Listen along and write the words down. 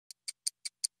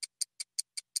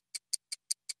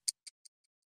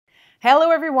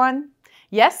Hello everyone!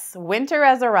 Yes, winter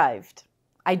has arrived.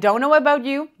 I don't know about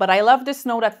you, but I love the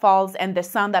snow that falls and the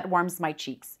sun that warms my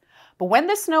cheeks. But when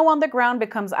the snow on the ground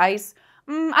becomes ice,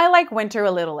 I like winter a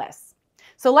little less.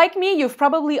 So like me, you've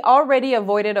probably already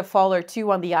avoided a fall or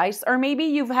two on the ice, or maybe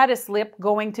you've had a slip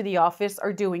going to the office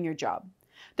or doing your job.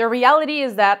 The reality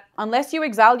is that unless you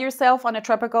exile yourself on a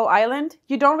tropical island,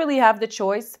 you don't really have the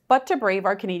choice but to brave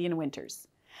our Canadian winters.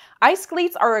 Ice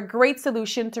cleats are a great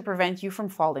solution to prevent you from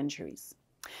fall injuries.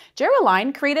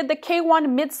 Geroline created the K1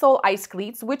 midsole ice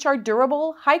cleats, which are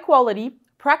durable, high quality,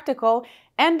 practical,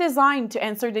 and designed to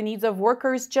answer the needs of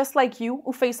workers just like you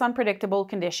who face unpredictable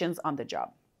conditions on the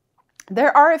job.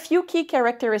 There are a few key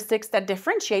characteristics that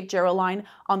differentiate Geroline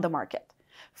on the market.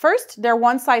 First, they're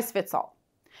one size fits all.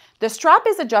 The strap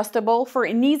is adjustable for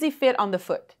an easy fit on the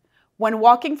foot. When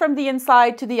walking from the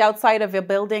inside to the outside of a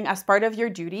building as part of your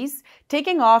duties,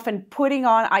 taking off and putting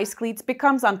on ice cleats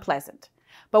becomes unpleasant.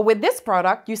 But with this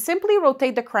product, you simply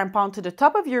rotate the crampon to the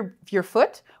top of your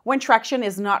foot when traction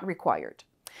is not required.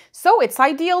 So it's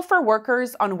ideal for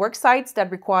workers on work sites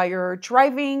that require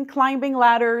driving, climbing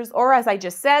ladders, or as I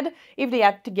just said, if they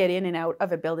have to get in and out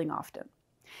of a building often.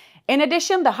 In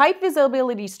addition, the high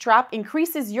visibility strap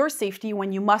increases your safety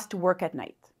when you must work at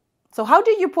night. So how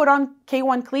do you put on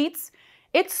K1 cleats?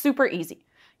 It's super easy.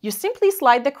 You simply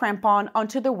slide the crampon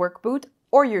onto the work boot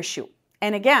or your shoe.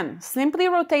 And again, simply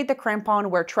rotate the crampon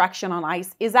where traction on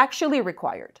ice is actually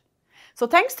required. So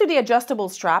thanks to the adjustable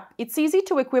strap, it's easy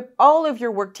to equip all of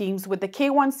your work teams with the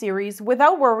K1 series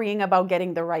without worrying about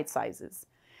getting the right sizes.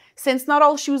 Since not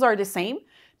all shoes are the same,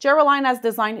 Geroline has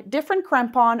designed different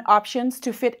crampon options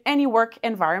to fit any work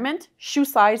environment, shoe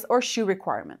size, or shoe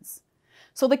requirements.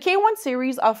 So the K1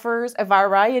 series offers a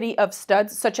variety of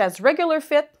studs such as regular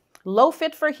fit, low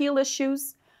fit for heelless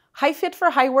shoes, high fit for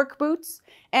high work boots,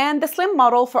 and the slim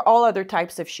model for all other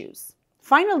types of shoes.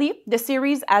 Finally, the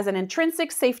series has an intrinsic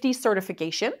safety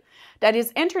certification that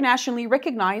is internationally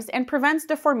recognized and prevents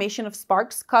the formation of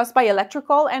sparks caused by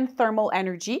electrical and thermal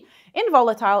energy in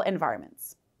volatile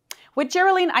environments. With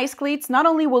Geroline ice cleats, not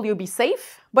only will you be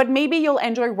safe, but maybe you'll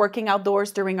enjoy working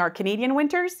outdoors during our Canadian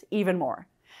winters even more.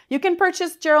 You can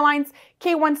purchase Geroline's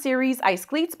K1 series ice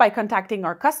cleats by contacting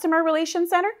our Customer Relations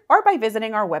Center or by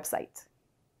visiting our website.